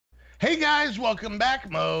Hey guys, welcome back.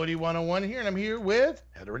 Modi 101 here, and I'm here with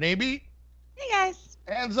Heather Renee Beat Hey guys.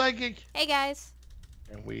 and Psychic. Hey guys.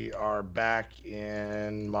 And we are back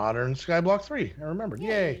in modern Skyblock 3. I remembered.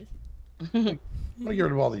 Yay. I'm gonna get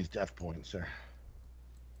rid of all these death points there.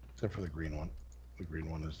 Except for the green one. The green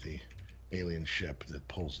one is the alien ship that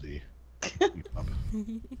pulls the up.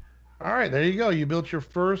 Alright, there you go. You built your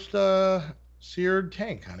first seared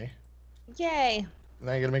tank, honey. Yay.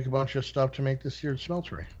 Now you gotta make a bunch of stuff to make the seared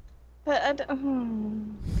smeltery. But I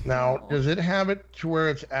don't... Now, does it have it to where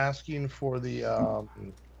it's asking for the,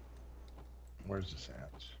 where's this at?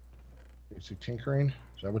 Basic tinkering?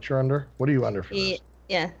 Is that what you're under? What are you under for this?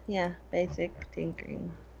 Yeah, basic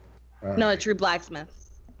tinkering. All No, a right. true blacksmith.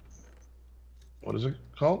 What is it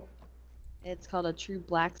called? It's called a true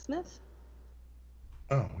blacksmith.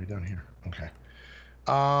 Oh, way down here. Okay.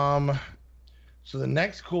 So the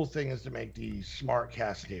next cool thing is to make the smart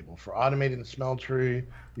cast cable. For automating the smeltery,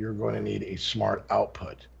 you're going to need a smart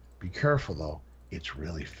output. Be careful though, it's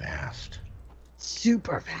really fast.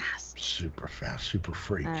 Super fast. Super fast, super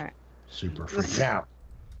freak. All right. Super freak. Now,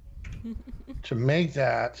 to make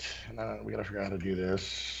that, we gotta figure out how to do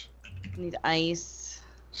this. Need ice.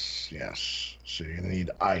 Yes. So you're gonna need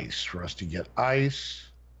ice. For us to get ice,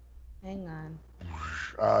 Hang on.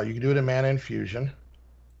 you can do it in mana infusion.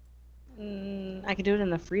 I could do it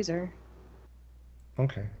in the freezer.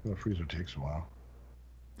 Okay, the freezer takes a while.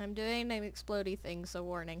 I'm doing an explodey thing, so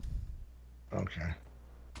warning. Okay.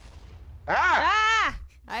 Ah! Ah!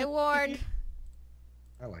 I warned.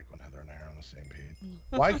 I like when Heather and I are on the same page.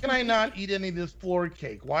 Why can I not eat any of this floor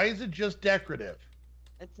cake? Why is it just decorative?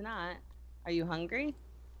 It's not. Are you hungry?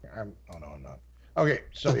 Oh no, I'm not. Okay,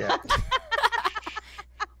 so yeah.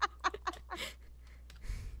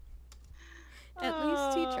 At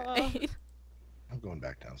least he tried. I'm going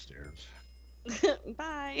back downstairs.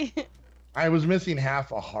 Bye. I was missing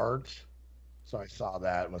half a heart, so I saw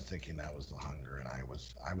that and was thinking that was the hunger, and I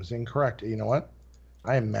was incorrect. You know what?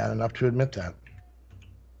 I am mad enough to admit that.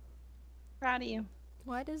 Proud of you.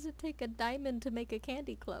 Why does it take a diamond to make a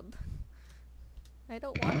candy club? I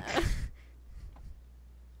don't wanna.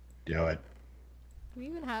 Do it.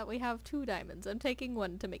 We have 2 diamonds. I'm taking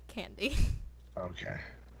 1 to make candy. Okay.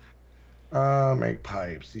 Make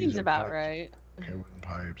pipes. These Seems are about pipes. right. Okay, wooden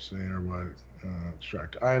pipes. They are what?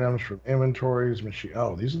 Extract items from inventories. Machine.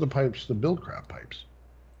 Oh, these are the pipes. The build crap pipes.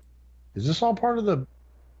 Is this all part of the?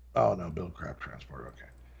 Oh no, build crap transport. Okay.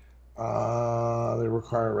 They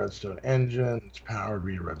require a redstone engine. It's powered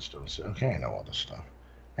via redstone. Okay, I know all this stuff.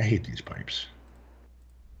 I hate these pipes.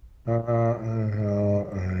 All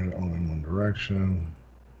in one direction.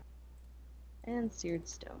 And seared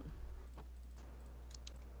stone.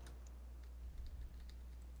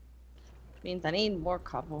 Means I need more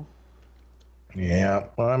cobble. Yeah,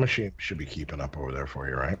 well, that machine should be keeping up over there for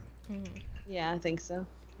you, right? Yeah, I think so.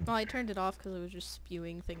 Well, I turned it off because it was just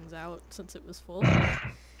spewing things out since it was full.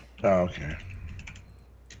 Oh, okay.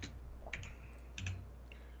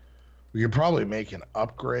 We could probably make an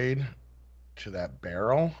upgrade to that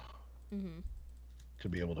barrel to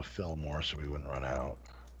be able to fill more so we wouldn't run out.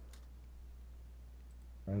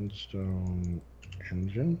 Redstone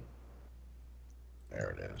engine.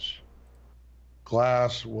 There it is.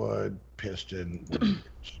 Glass, wood, piston.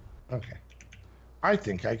 Okay. I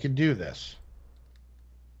think I could do this.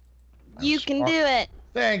 You can do it.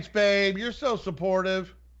 Thanks, babe. You're so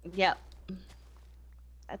supportive. Yep.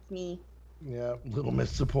 That's me. Yeah, little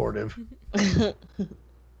Miss Supportive. Cook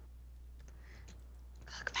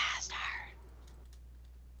faster.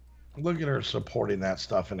 Look at her supporting that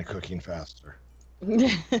stuff into cooking faster.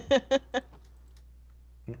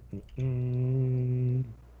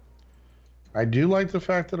 I do like the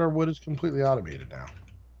fact that our wood is completely automated now.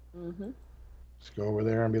 Let's go over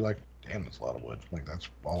there and be like, damn, that's a lot of wood. Like, that's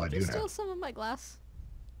all I do Did you now. steal some of my glass?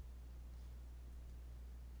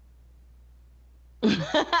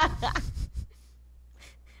 I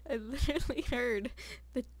literally heard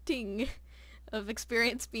the ding of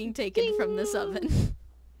experience being taken from this oven.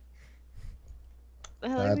 I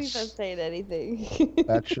don't think that's saying anything.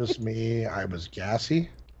 That's just me. I was gassy.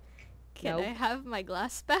 Can Nope. I have my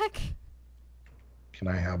glass back? Can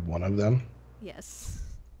I have one of them? Yes.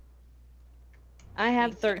 I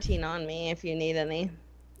have 13 on me if you need any.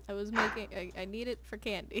 I was making. I need it for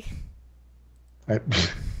candy.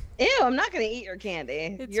 Ew, I'm not gonna eat your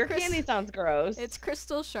candy. It's Your candy sounds gross. It's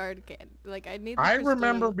crystal shard candy. Like I need. The I crystal-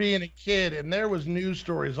 remember being a kid and there was news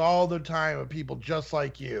stories all the time of people just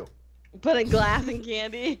like you. Putting glass in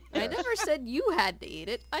candy. I never said you had to eat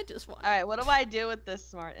it. I just want. All right, what do I do with this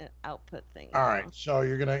smart output thing? All right, so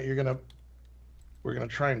you're gonna we're going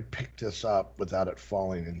to try and pick this up without it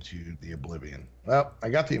falling into the oblivion. Well, I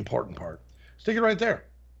got the important part. Stick it right there.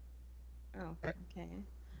 Oh, okay.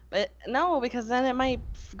 But no, because then it might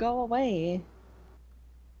go away.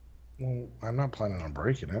 Well, I'm not planning on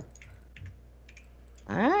breaking it.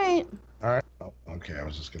 All right. All right. Oh, okay, I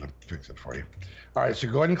was just going to fix it for you. All right, so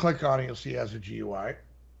go ahead and click on it. You'll see it has a GUI.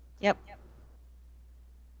 Yep.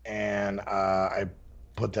 And I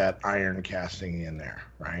put that iron casting in there,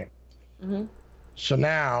 right? Mm-hmm. So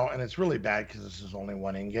now, and it's really bad because this is only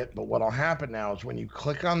one ingot, but what'll happen now is when you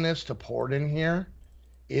click on this to pour it in here,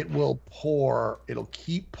 it will pour, it'll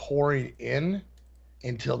keep pouring in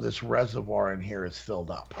until this reservoir in here is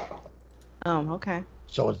filled up. Oh, okay.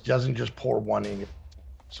 So it doesn't just pour one ingot.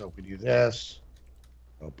 So if we do this,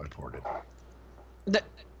 oh, I poured it.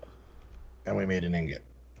 And we made an ingot.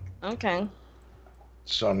 Okay.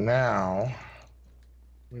 So now,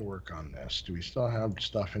 let me work on this. Do we still have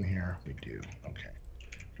stuff in here? We do. Okay.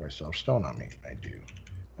 Do I still have stone on me? I do.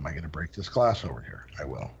 Am I going to break this glass over here? I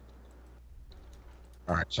will.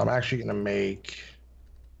 All right. So I'm actually going to make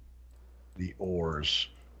the ores.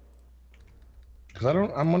 Because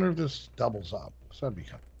I'm wondering if this doubles up. So that'd be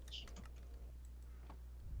kind of nice.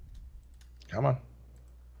 Come on.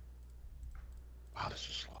 Wow, this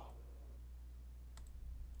is slow.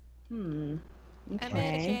 Okay. I'm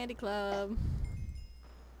in a candy club.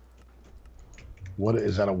 What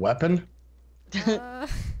is that? A weapon? If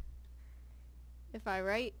I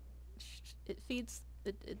write, it feeds.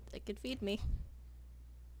 It could feed me.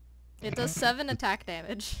 It does 7 attack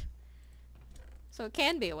damage, so it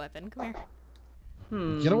can be a weapon. Come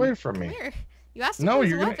here. Get away from me. Come here. You asked if No, it was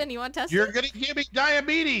you're a gonna, weapon. You want to test you're it? gonna give me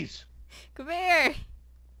diabetes. Come here.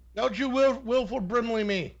 Don't you willful Brimley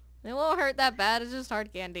me. It won't hurt that bad. It's just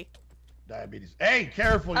hard candy. Diabetes. Hey,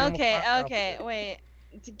 careful. you Okay, almost okay, wait.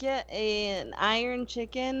 To get an iron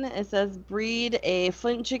chicken, it says breed a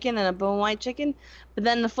flint chicken and a bone white chicken, but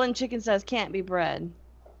then the flint chicken says can't be bred.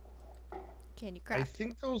 Candy I craft.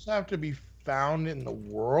 think those have to be found in the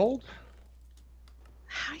world.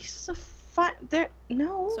 How are you supposed to find there?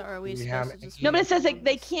 No. So are we We supposed have- to just? No, but it says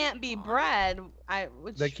they can't be bred.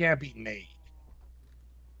 They can't be made.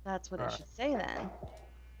 That's what it Alright. should say then.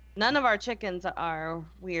 None of our chickens are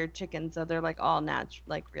weird chickens, so they're like all natural,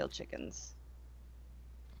 like real chickens.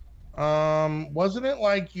 Wasn't it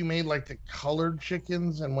like you made like the colored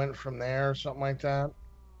chickens and went from there or something like that?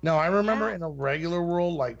 No, I remember Yeah. in a regular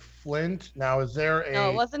world like Flint. Now, is there a? No,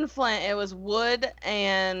 it wasn't flint. It was wood,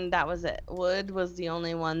 and that was it. Wood was the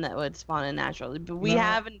only one that would spawn in naturally. But we No,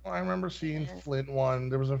 haven't, I remember seeing Yeah. Flint one.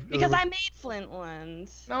 There was a. because I made flint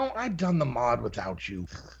ones. No, I've done the mod without you.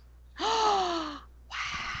 Wow.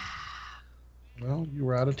 Well, you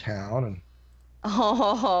were out of town, and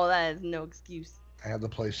Oh, that is no excuse. I had the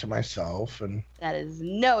place to myself, and That is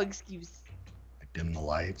no excuse. I dimmed the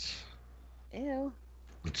lights, Ew.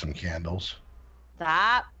 lit some candles,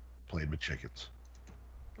 Stop. played with chickens.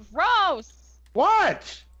 Gross.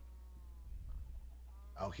 What?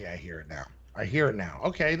 Okay, I hear it now. I hear it now.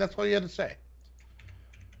 Okay, that's all you had to say.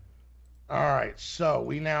 All right, so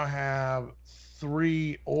we now have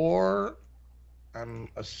 3 ore. I'm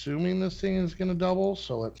assuming this thing is going to double,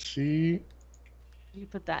 so let's see. You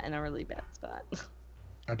put that in a really bad spot.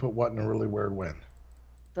 I put what in a really weird win?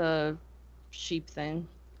 The sheep thing.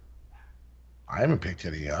 I haven't picked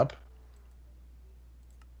any up.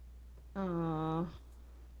 Oh.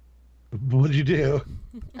 What'd you do?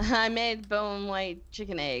 I made bone white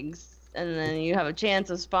chicken eggs, and then you have a chance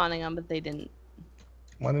of spawning them, but they didn't.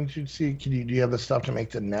 Why didn't you see? Do you have the stuff to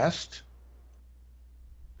make the nest?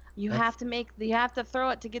 You have to throw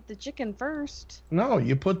it to get the chicken first. No,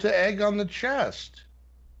 you put the egg on the chest.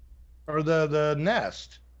 Or the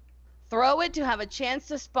nest. Throw it to have a chance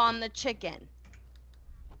to spawn the chicken.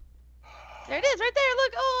 There it is, right there.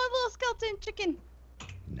 Look, oh, a little skeleton chicken.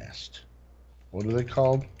 Nest. What are they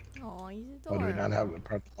called? Oh, he's Oh, do we not adorable. have a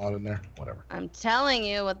part lot in there? Whatever. I'm telling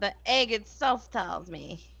you what the egg itself tells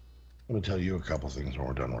me. I'm going to tell you a couple things when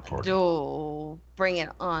we're done recording. Oh, bring it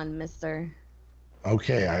on, mister.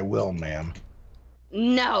 Okay, I will, ma'am.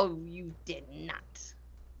 No, you did not.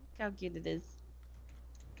 Look how cute it is.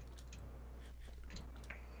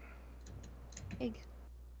 Egg.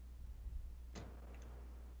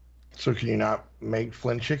 So can you not make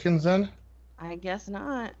flint chickens then? I guess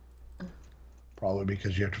not. Probably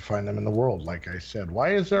because you have to find them in the world, like I said.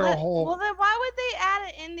 Why is there a whole... Well, then why would they add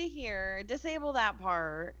it into here? Disable that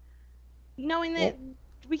part, knowing that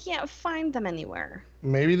we can't find them anywhere.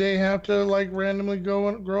 Maybe they have to, like, randomly grow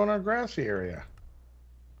in our grassy area.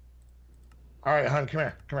 All right, hon, come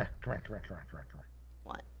here. Come here.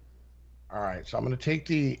 What? All right, so I'm going to take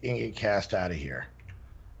the ingot cast out of here.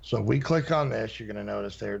 So if we click on this, you're going to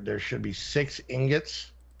notice there should be 6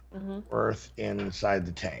 ingots worth inside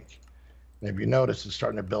the tank. And if you notice, it's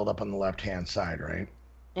starting to build up on the left-hand side, right?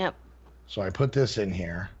 Yep. So I put this in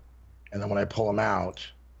here, and then when I pull them out,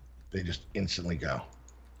 they just instantly go.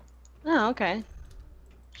 Oh, okay.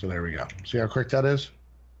 So there we go. See how quick that is?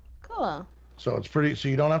 Cool. So it's pretty, so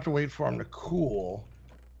you don't have to wait for them to cool.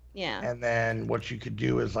 Yeah. And then what you could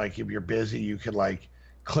do is, like, if you're busy, you could, like,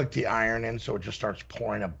 click the iron in so it just starts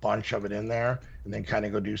pouring a bunch of it in there, and then kind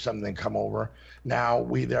of go do something, then come over. Now,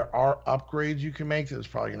 there are upgrades you can make that it's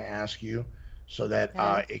probably going to ask you so that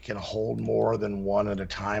it can hold more than one at a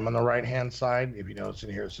time on the right-hand side. If you notice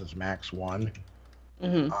in here, it says max 1.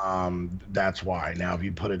 That's why. Now, if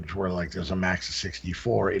you put it to where, like, there's a max of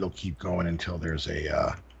 64, it'll keep going until there's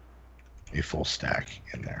a full stack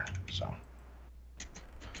in there. So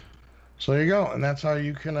there you go, and that's how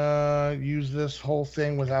you can use this whole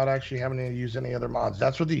thing without actually having to use any other mods.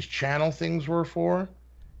 That's what these channel things were for,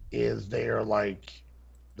 is they are like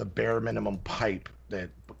the bare minimum pipe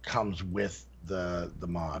that comes with the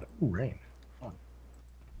mod. Ooh, rain. Fun.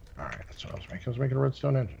 All right, that's what I was making. I was making a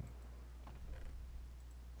redstone engine.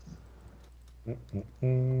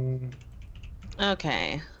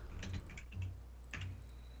 Okay.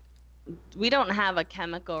 We don't have a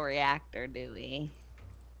chemical reactor, do we?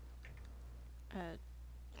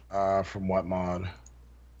 From what mod?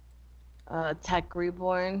 Tech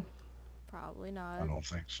Reborn. Probably not. I don't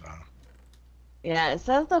think so. Yeah, it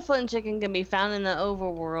says the flint chicken can be found in the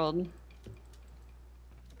overworld.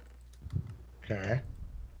 Okay.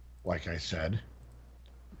 Like I said.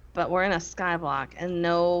 But we're in a skyblock, and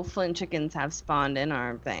no flint chickens have spawned in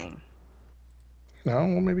our thing. No, well,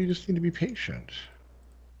 maybe you just need to be patient.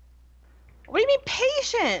 What do you mean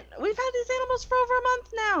patient? We've had these animals for over a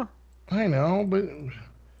month now. I know, but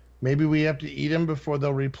maybe we have to eat them before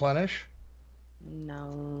they'll replenish.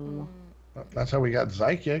 No. That's how we got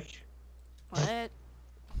Psychic. What?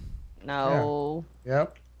 No. Yeah.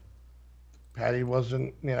 Yep. Patty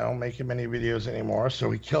wasn't, making many videos anymore, so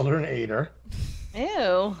we killed her and ate her.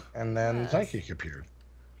 Ew. And then Psychic appeared.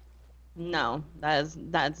 No, that's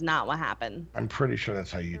not what happened. I'm pretty sure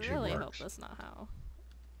that's how I YouTube really works. hope that's not how.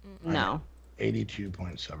 No.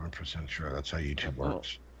 82.7% sure that's how YouTube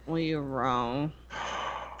works. Well, you're wrong.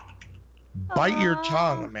 Bite your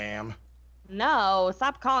tongue, ma'am. No,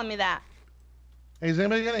 stop calling me that. Hey, has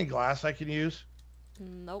anybody got any glass I can use?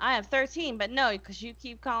 Nope. I have 13, but no, because you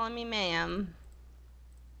keep calling me ma'am.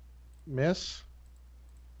 Miss?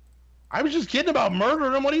 I was just kidding about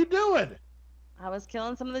murdering him. What are you doing? I was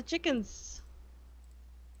killing some of the chickens.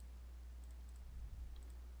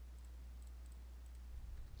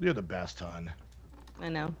 You're the best, hon. I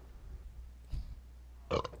know.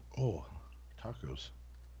 Oh, tacos.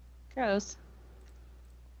 Gross.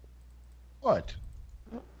 What?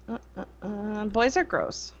 Boys are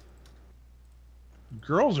gross.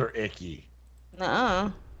 Girls are icky.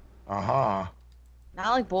 Uh-uh. Uh-huh.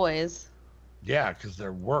 Not like boys. Yeah, because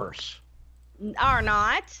they're worse. Are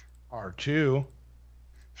not. R2.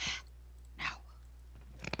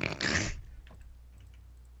 No.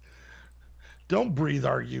 Don't breathe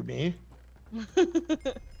argue me.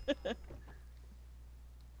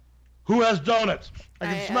 Who has donuts? I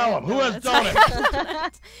can smell them. Who has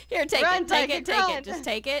donuts? Here, take Run, it. Take it. Take run. it. Just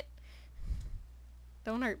take it.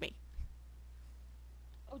 Don't hurt me.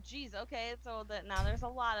 Oh, geez. Okay, so now there's a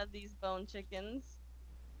lot of these bone chickens.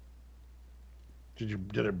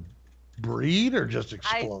 Did it breed or just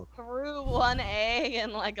explode? I threw one egg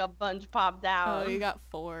and like a bunch popped out. Oh, you got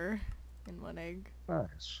 4 in one egg.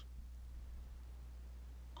 Nice.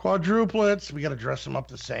 Quadruplets. We got to dress them up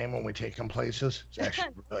the same when we take them places. It's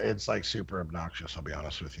actually, it's like super obnoxious, I'll be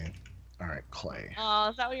honest with you. All right, clay. Oh,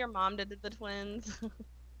 is that what your mom did to the twins?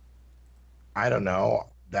 I don't know.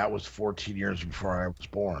 That was 14 years before I was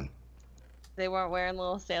born. They weren't wearing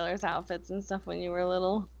little sailors outfits and stuff when you were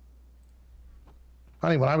little.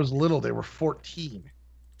 Honey, when I was little, they were 14.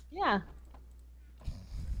 Yeah.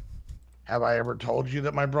 Have I ever told you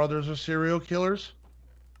that my brothers are serial killers?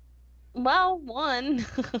 Well, one.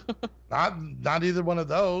 Not either one of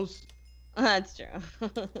those. That's true.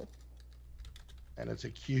 And it's a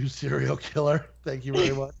Q serial killer. Thank you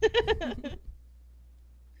very much.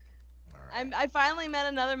 I finally met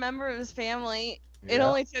another member of his family. Yeah. It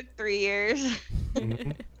only took 3 years.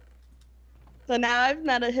 Mhm. So now I've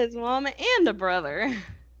met his mom and a brother.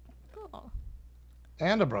 Cool.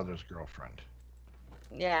 And a brother's girlfriend.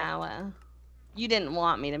 Yeah, well, you didn't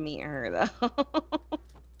want me to meet her, though.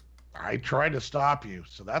 I tried to stop you,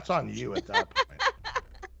 so that's on you at that point.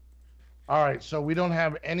 All right, so we don't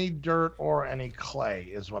have any dirt or any clay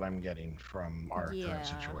is what I'm getting from our current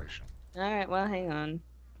situation. All right, well, hang on.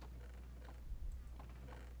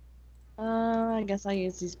 I guess I'll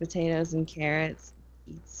use these potatoes and carrots.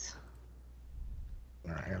 Eats.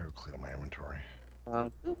 All right, I gotta go clean up my inventory.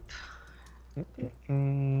 Boop.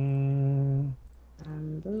 Mm,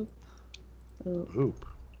 Boop. Boop. Boop.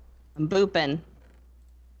 I'm booping.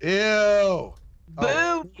 Ew. Oh,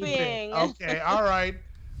 Booping. Okay, all right.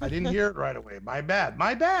 I didn't hear it right away. My bad.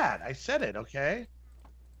 My bad. I said it, okay?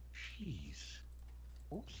 Jeez.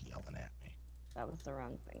 Who's yelling at me? That was the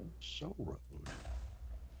wrong thing. So rude.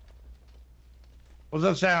 What's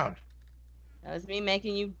that sound? That was me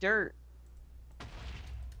making you dirt.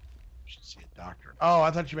 Should see a doctor. Oh, I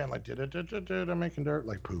thought you meant like I'm making dirt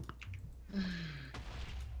like poop.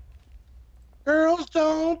 Girls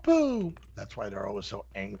don't poop. That's why they're always so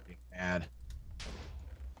angry and mad.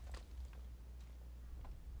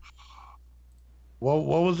 Well,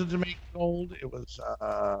 what was it to make gold? It was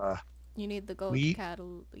You need the gold wheat?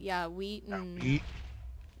 cattle. Yeah, wheat and wheat.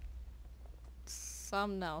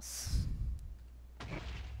 something else.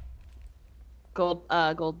 Gold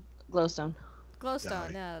glowstone.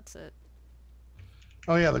 Glowstone, Yeah. yeah, that's it.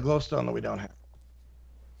 Oh yeah, the glowstone that we don't have.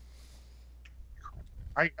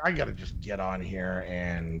 I gotta just get on here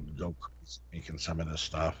and go crazy making some of this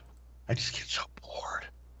stuff. I just get so bored.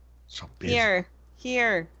 So busy.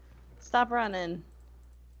 Here. Stop running.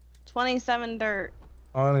 27 dirt.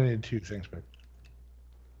 I only need 2 things, but.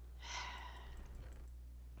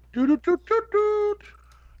 Doot.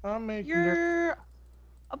 I'm making dirt. You're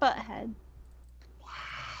a butthead.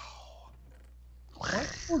 Wow.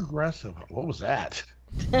 That's so aggressive. What was that?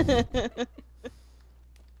 Did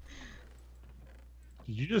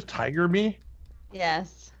you just tiger me?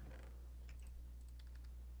 Yes.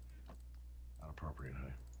 Not appropriate,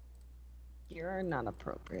 honey. You're not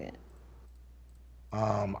appropriate.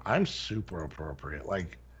 I'm super appropriate.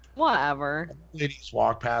 Like, Whatever. ladies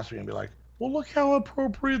walk past me and be like, well, look how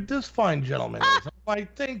appropriate this fine gentleman is. I'm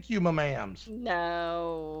like, thank you, my ma'ams.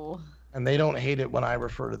 No. And they don't hate it when I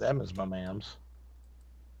refer to them as my ma'ams.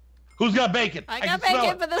 Who's got bacon? I can got smell bacon,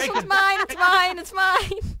 it. but this Bacon. one's mine. It's mine. It's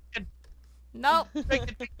mine. Nope.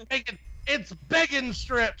 Bacon. It's bacon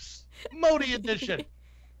strips. Modi edition.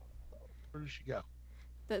 Where did she go?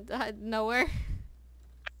 Nowhere.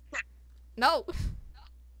 No.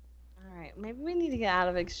 Alright, maybe we need to get out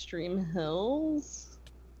of Extreme Hills.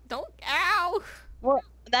 Don't. Ow.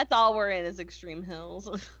 That's all we're in is Extreme Hills.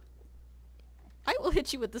 I will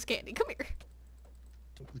hit you with this candy. Come here.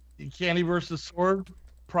 Candy versus sword.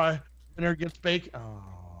 Winner gets bacon. Oh.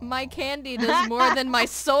 My candy does more than my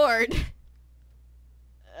sword.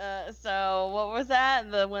 So what was that?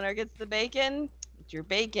 The winner gets the bacon? It's your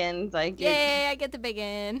bacon. It's like Yay, I get the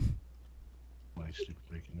bacon. My stupid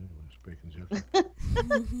bacon anyways. Bacon's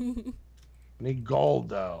yucky. I need gold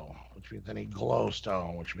though, which means I need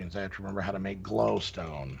glowstone, which means I have to remember how to make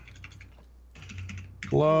glowstone.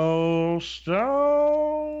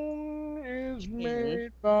 Glowstone is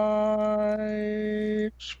made by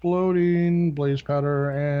exploding blaze powder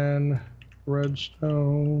and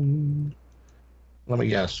redstone. Let me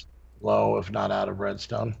guess. Low, if not out of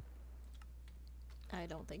redstone. I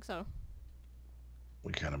don't think so.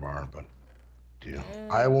 We kind of are, but do.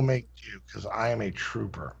 I will make do because I am a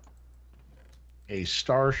trooper. A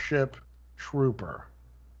starship trooper.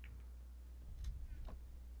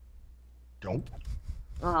 Don't.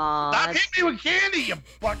 Aw, Stop hitting me with candy, you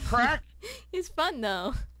butt crack. It's fun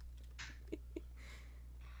though.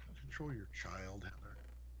 Control your child, Heather.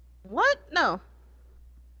 what? No.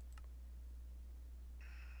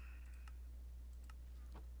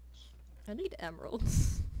 I need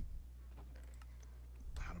emeralds.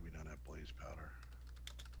 How do we not have blaze powder?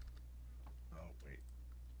 Oh, wait.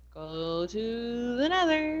 Go to the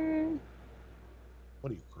nether.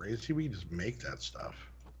 What are you, crazy? We can just make that stuff.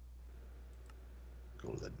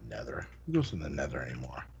 Go to the nether. Who goes in the nether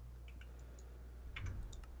anymore?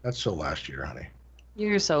 That's so last year, honey.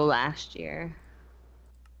 You're so last year.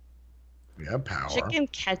 We have power. Chicken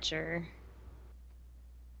catcher.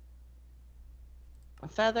 A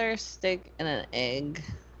feather, stick, and an egg.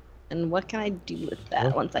 And what can I do with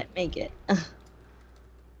that once I make it?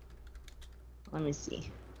 Let me see.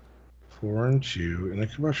 4 and 2 in a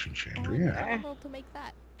combustion chamber, yeah. Emerald to make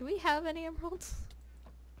that. Do we have any emeralds?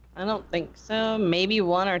 I don't think so. Maybe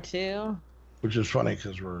 1 or 2. Which is funny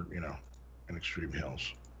because we're, you know, in Extreme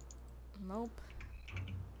Hills. Nope.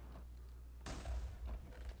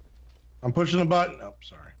 I'm pushing the button. Oh,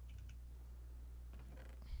 sorry.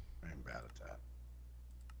 I'm bad at that.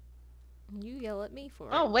 You yell at me for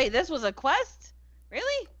it. Oh, wait, this was a quest?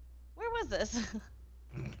 Really? Where was this?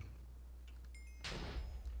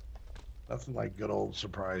 Nothing like good old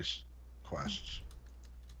surprise quests.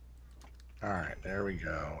 All right, there we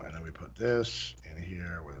go. And then we put this in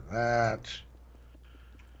here with that.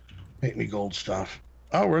 Make me gold stuff.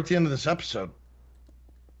 Oh, we're at the end of this episode.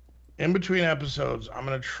 In between episodes, I'm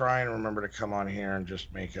going to try and remember to come on here and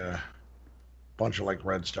just make a bunch of like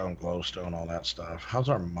redstone, glowstone, all that stuff. How's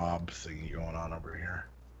our mob thing going on over here?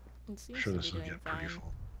 It seems I'm sure to this be will doing get pretty fine.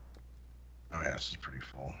 full. Oh, yeah, this is pretty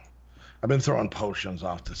full. I've been throwing potions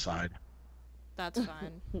off the side. That's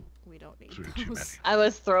fine. We don't need Threw too many. those. I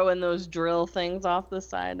was throwing those drill things off the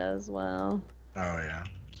side as well. Oh, yeah.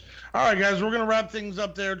 All right, guys, we're going to wrap things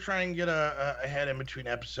up there, try and get ahead in between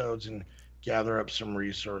episodes and gather up some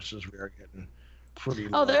resources. We are getting pretty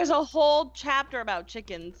low. Oh, there's a whole chapter about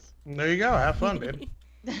chickens. There you go. Have fun, babe.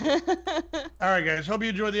 All right, guys. Hope you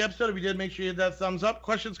enjoyed the episode. If you did, make sure you hit that thumbs up.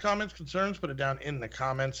 Questions, comments, concerns, put it down in the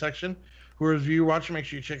comment section. Whoever's you watching, make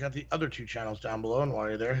sure you check out the other 2 channels down below. And while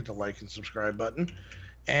you're there, hit the like and subscribe button.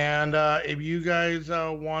 And if you guys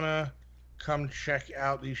want to come check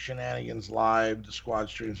out these shenanigans live, the squad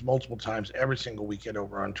streams multiple times every single weekend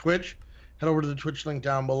over on Twitch, head over to the Twitch link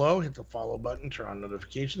down below, hit the follow button, turn on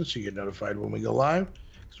notifications so you get notified when we go live.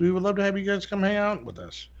 Because we would love to have you guys come hang out with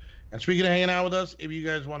us. And speaking of hanging out with us, if you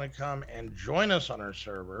guys want to come and join us on our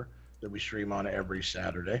server that we stream on every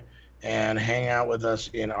Saturday and hang out with us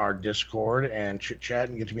in our Discord and chit-chat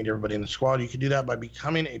and get to meet everybody in the squad, you can do that by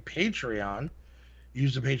becoming a Patreon.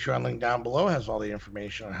 Use the Patreon link down below. It has all the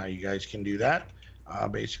information on how you guys can do that.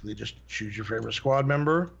 Basically, just choose your favorite squad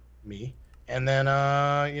member, me, and then,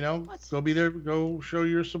 go be there, go show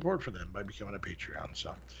your support for them by becoming a Patreon.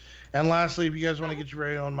 So, and lastly, if you guys want to get your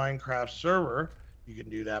very own Minecraft server, you can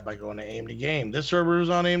do that by going to Aim to Game. This server is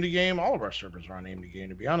on Aim to Game. All of our servers are on Aim to Game,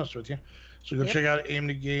 to be honest with you. So go check out Aim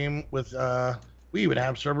to Game with, we even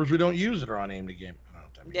have servers we don't use that are on Aim to Game. I don't know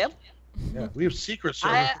what that means. Yep. Yeah, we have secret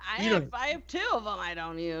servers. I have 2 of them I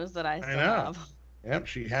don't use that I still have. Yep,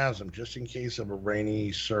 she has them just in case of a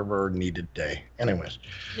rainy server needed day. Anyways.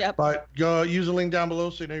 Yep. But go use the link down below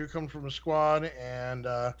so you know you're coming from a squad. And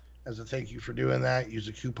as a thank you for doing that, use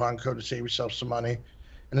a coupon code to save yourself some money.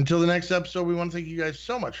 And until the next episode, we want to thank you guys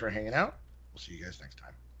so much for hanging out. We'll see you guys next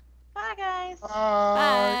time. Bye, guys. Bye.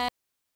 Bye.